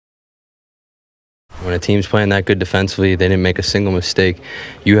When a team's playing that good defensively, they didn't make a single mistake.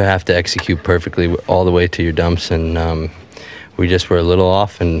 You have to execute perfectly all the way to your dumps, and we just were a little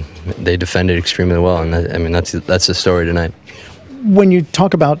off, and they defended extremely well. And that's the story tonight. When you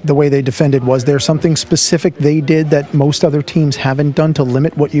talk about the way they defended, was there something specific they did that most other teams haven't done to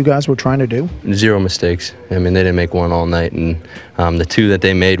limit what you guys were trying to do? Zero mistakes. They didn't make one all night, and the two that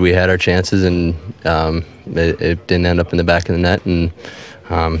they made, we had our chances, and it didn't end up in the back of the net. And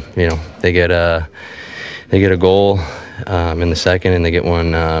they get a goal in the second, and they get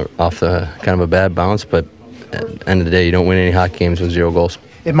one off the kind of a bad bounce. But at the end of the day, you don't win any hockey games with 0 goals.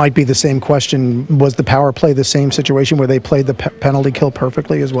 It might be the same question. Was the power play the same situation where they played the penalty kill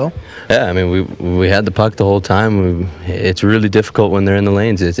perfectly as well? Yeah, we had the puck the whole time. It's really difficult when they're in the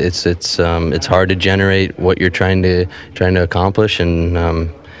lanes. It's hard to generate what you're trying to accomplish,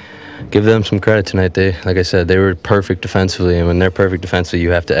 and give them some credit tonight. Like I said, they were perfect defensively, and when they're perfect defensively,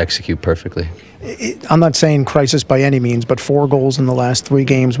 you have to execute perfectly. I'm not saying crisis by any means, but 4 goals in the last 3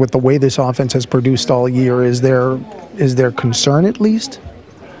 games with the way this offense has produced all year. Is there concern at least?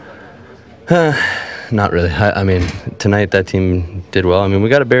 Not really. Tonight that team did well. We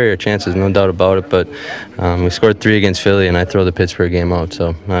got to bury our chances, no doubt about it, but we scored 3 against Philly, and I throw the Pittsburgh game out.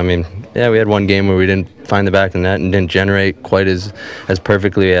 So, yeah, we had one game where we didn't find the back of the net and didn't generate quite as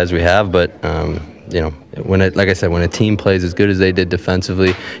perfectly as we have, but like I said, when a team plays as good as they did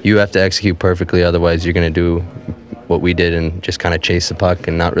defensively, you have to execute perfectly, otherwise you're going to do what we did and just kind of chase the puck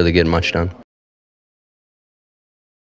and not really get much done.